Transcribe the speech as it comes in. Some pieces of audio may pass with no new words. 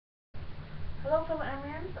Hello fellow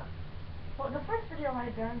aliens. Well, the first video I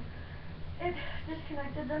had done, it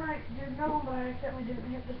disconnected, then I did another one, but I accidentally didn't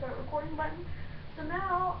hit the start recording button. So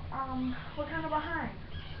now, we're kind of behind.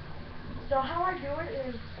 So how I do it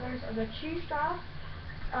is, there's the cheese sauce,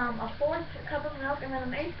 a fourth cup of milk, and then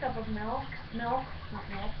an eighth cup of milk, not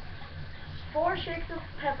milk, 4 shakes of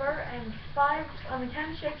pepper, and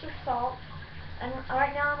 10 shakes of salt. And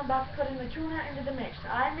right now I'm about to put in the tuna into the mix.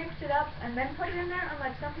 I mix it up and then put it in there,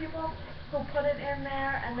 unlike some people who put it in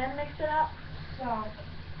there and then mix it up. So,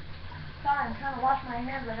 sorry, I'm trying to wash my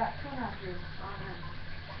hands. I got tuna juice on it.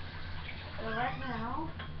 So right now,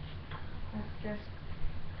 let's just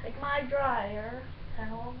take my dryer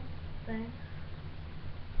towel thing.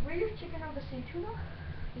 We use chicken of the sea tuna.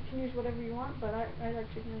 You can use whatever you want, but I like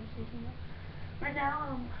chicken of the sea tuna. Right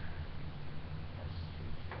now,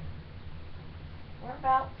 we're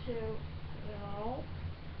about to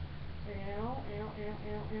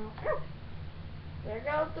there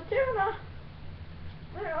goes the tuna.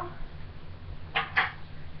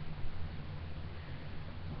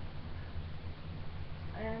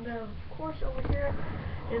 And of course over here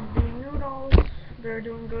is the noodles. They're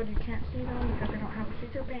doing good. You can't see them because I don't have a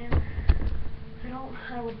C2 pan.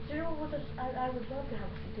 I would do with this. I would love to have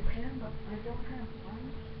a C2 pan, but I don't have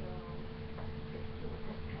one. So let's do with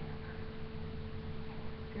this pan.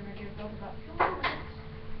 Gonna give those about 2 more minutes.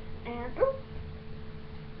 And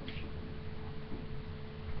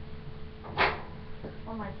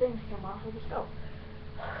oh, my things came off of the stove.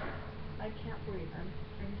 I can't breathe. I'm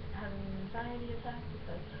having an anxiety attack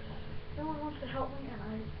because no one wants to help me, and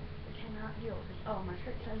I cannot deal with this. Oh, my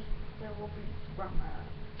shirt says there will be from.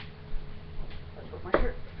 That's what my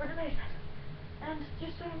shirt for today says. And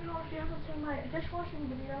just so you know, if you haven't seen my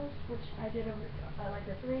dishwashing videos, which I did like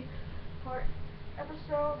a 3-part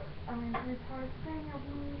episode, 3-part thing of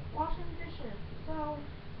me washing dishes. So,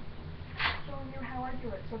 showing you how I do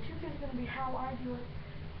it. So Tuesday's going to be how I do it,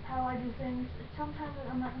 how I do things. Sometimes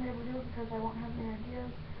I'm not going to be able to do it because I won't have any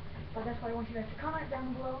ideas. But that's why I want you guys to comment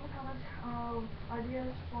down below in the comments of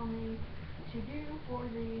ideas for me to do for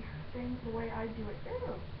the things the way I do it.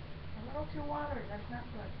 Ew, a little too watery. That's not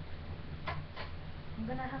good. I'm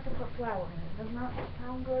going to have to put flour in it. It does not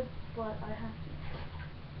sound good, but I have to.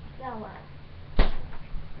 Flour.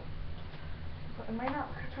 But it may not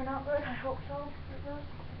turn out good. I hope so. It does. It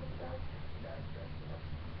does. It does.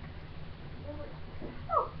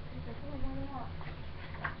 Oh! There's definitely more than that.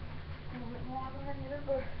 A little bit more than I needed,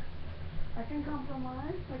 but I can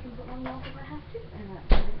compromise. I can put one milk if I have to, and that's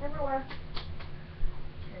getting everywhere.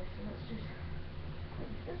 Okay, so let's just put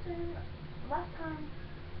this in. Last time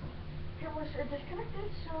it was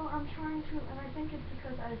disconnected, so I'm trying to, and I think it's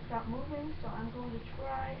because I stopped moving, so I'm going to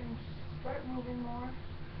try and start moving more.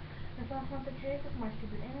 If that's not the case, it's my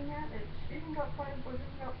stupid internet. It's even got 5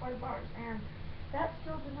 bars, and that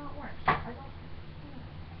still did not work. I don't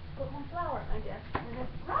put more flour, I guess. And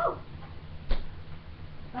it's no!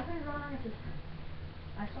 Nothing's wrong with this.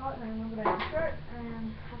 I saw it and I remembered I had to start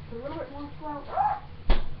and have to put a little bit more flour.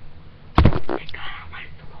 It got on my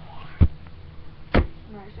floor.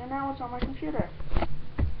 Nice, and now it's on my computer. Okay,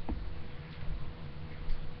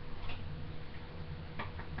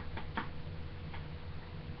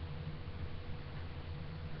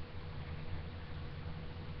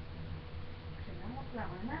 now more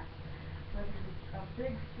flour in that. That is a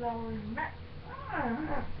big floury mess.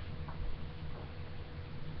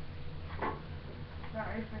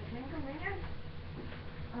 Sorry for the inconvenience.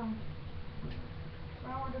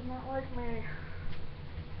 Flour does not like me.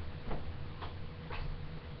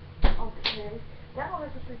 Okay, that will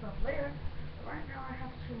have to sleep off later. But right now I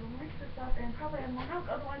have to mix this up and probably add more milk,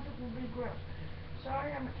 otherwise it will be gross.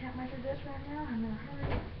 Sorry, I can't measure this right now. I'm in a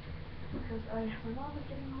hurry because my mom is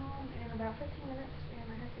getting home in about 15 minutes and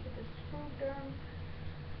I have to get this food done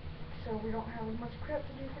so we don't have as much prep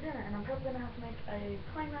to do for dinner. And I'm probably going to have to make a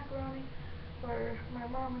plain macaroni for my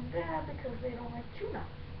mom and dad because they don't like tuna.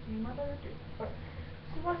 My mother do. But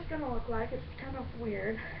this is what it's going to look like. It's kind of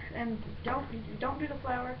weird. And don't do the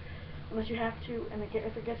flour unless you have to. And if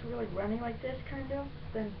it gets really runny like this, kind of,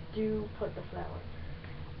 then do put the flour.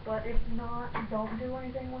 But if not, don't do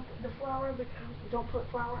anything with the flour because don't put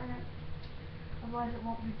flour in it. Otherwise it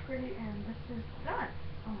won't be pretty, and this is done,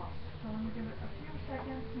 almost. So let me give it a few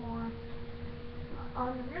seconds more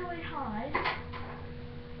on really high.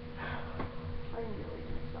 I'm really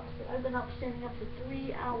exhausted. I've been standing up for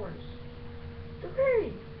 3 hours.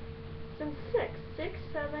 3! Since 6,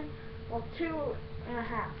 7, well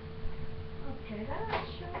 2.5. Okay, that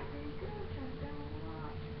should be good. Turn it down a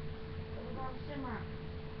lot. Put it on simmer.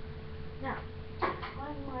 Now,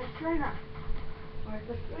 find my strainer. Where's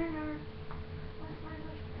the strainer?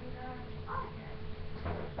 Okay.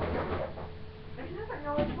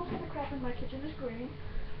 kitchen is green.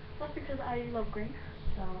 That's because I love green.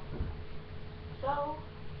 So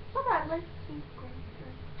badly. See, green.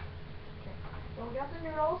 Okay. So we got the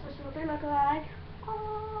noodles. This is what they look like.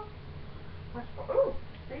 Oh, ooh,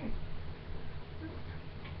 steam.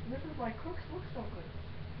 This is why cooks look so good.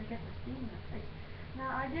 They get the steam in their face. Now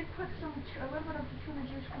I did put a little bit of the tuna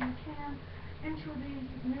juice from the can into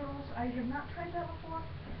the noodles. I have not tried that before.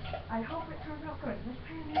 I hope it turns out good. This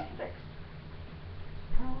pan needs fixed.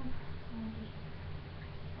 I'll just,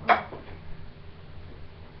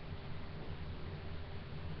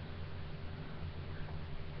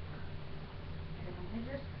 okay, let me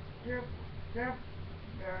just derp.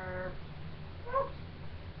 Oops.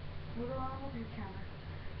 Move it along over your counter.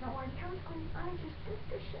 Don't worry, the counter's clean. I just did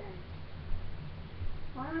the shit.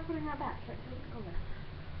 Why am I putting that back? So it doesn't go there.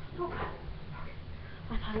 Oh, okay.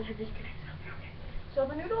 I thought it had disconnected. Okay. So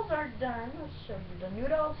the noodles are done. Let's show you the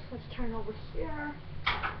noodles. Let's turn over here.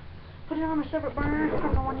 Put it on a separate burner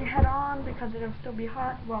from the one you had on because it'll still be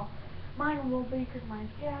hot. Well, mine will be because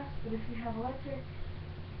mine's gas, but if you have electric,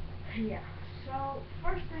 yeah. So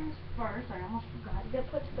first things first, I almost forgot. You gotta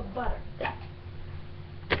put the butter.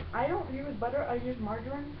 I don't use butter, I use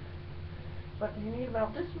margarine. But you need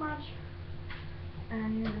about this much,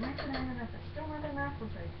 and you need to mix it in, and if it's still not enough,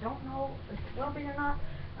 which I don't know if it will be or not,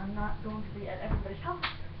 I'm not going to be at everybody's house,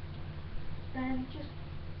 then just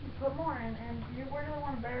put more in, and you really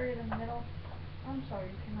want to bury it in the middle. I'm sorry,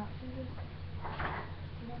 you cannot see this.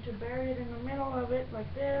 You want to bury it in the middle of it,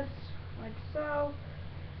 like this, like so,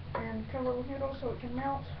 and cover with noodles so it can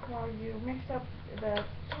melt while you mix up the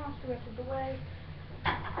sauce the rest of the way.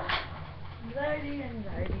 Anxiety.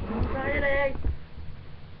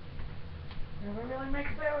 Never really make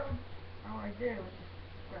food. Oh, I do. It's just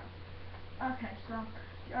gross. Okay, so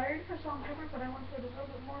I already put salt and pepper, but I want to put a little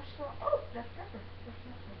bit more salt. Oh, that's pepper. That's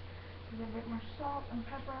not good. A little bit more salt and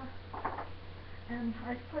pepper. And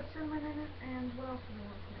I put cinnamon in it. And what else do I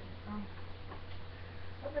want to put in it?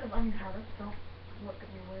 A little bit of onion powder. Don't look at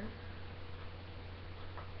me weird.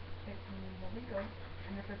 It will be good.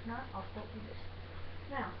 And if it's not, I'll still do this.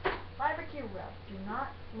 Now, barbecue rub. Do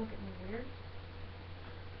not look at me weird.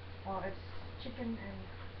 Well, it's chicken and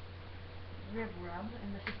rib rub,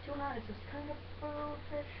 and this is tuna. It's this kind of food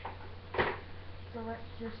fish. So let's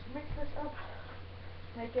just mix this up.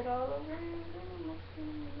 Make it all around.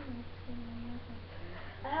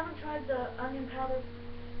 I haven't tried the onion powder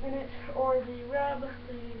in it or the rub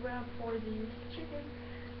for the chicken,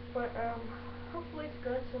 but hopefully it's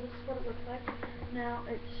good. So this is what it looks like. Now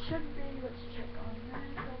it should be. Let's check on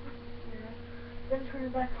that over here. Then turn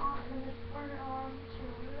it back on and just turn it on to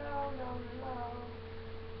low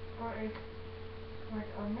for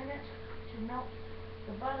like a minute to melt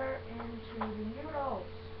the butter into the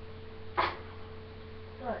noodles.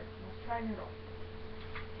 Good. Let's try noodles.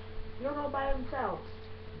 Noodle by themselves,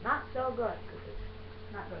 not so good because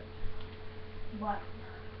it's not good. But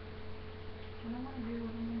what I'm gonna do is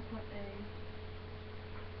I'm gonna put a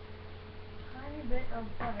tiny bit of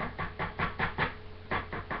butter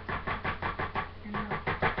in the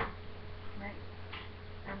right,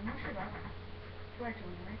 and mix it up. Try to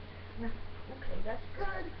anyway. Okay, that's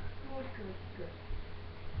good. Oh, good.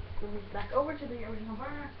 Move it back over to the original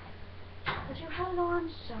burner that you had it on.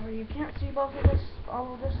 Sorry, you can't see both of this,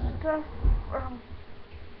 all of this stuff.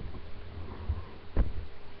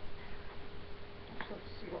 Let's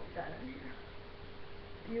see what we got in here.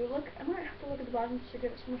 You look. I might have to look at the bottom to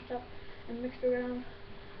get it smushed up and mixed around.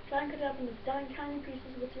 Try and cut it up into tiny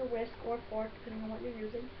pieces with your whisk or fork, depending on what you're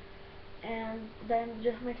using. And then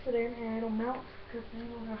just mix it in, and it'll melt because the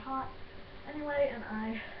noodles are hot. Anyway, and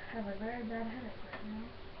I have a very bad headache right now.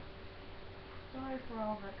 Sorry for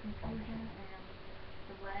all the confusion and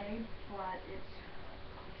delay, but it's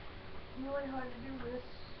really hard to do this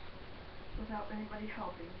without anybody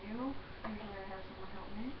helping you. Usually I have someone help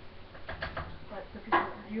me, but the people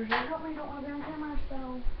that usually help me don't want to be on camera,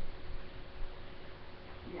 so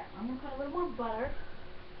yeah, I'm going to put a little more butter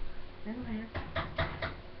in there.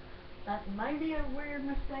 That might be a weird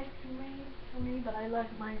mistake for me, but I like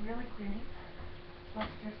mine really creamy.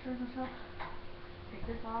 Let's just turn this up. Take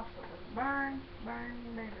this off so it doesn't burn,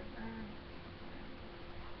 baby, burn.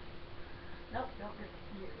 Nope, don't get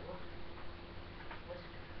you. Whisk.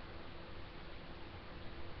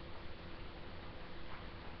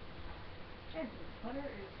 Okay, butter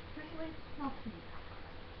is officially melting.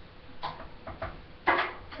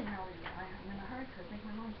 Okay, now I'm in a hurry because I think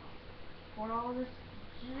my mom's home. Pour all this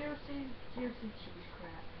juicy cheese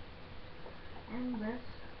crap in this.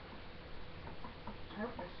 Oh,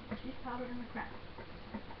 there's some cheese powder in the crap.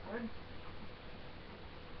 Good.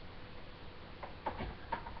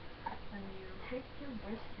 And you take your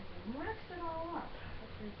whisk and mix it all up.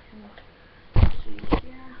 Let's see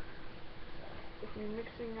here. With me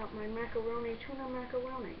mixing up my macaroni, tuna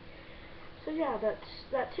macaroni. So yeah, that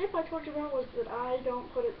tip I talked about was that I don't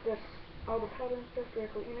put all the powder and stuff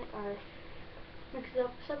directly in it. I mix it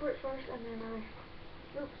up separate first, and then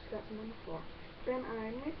oops, got some on the floor. Then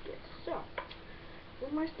I make it. So, this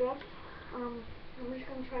is my stuff. I'm just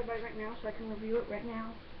gonna try a bite right now so I can review it right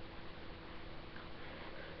now.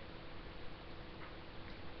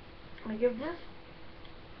 I give this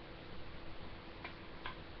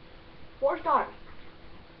 4 stars.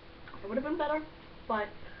 It would have been better, but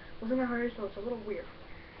was in a hurry, so it's a little weird.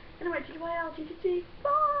 Anyway, TYL, TTT,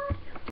 bye!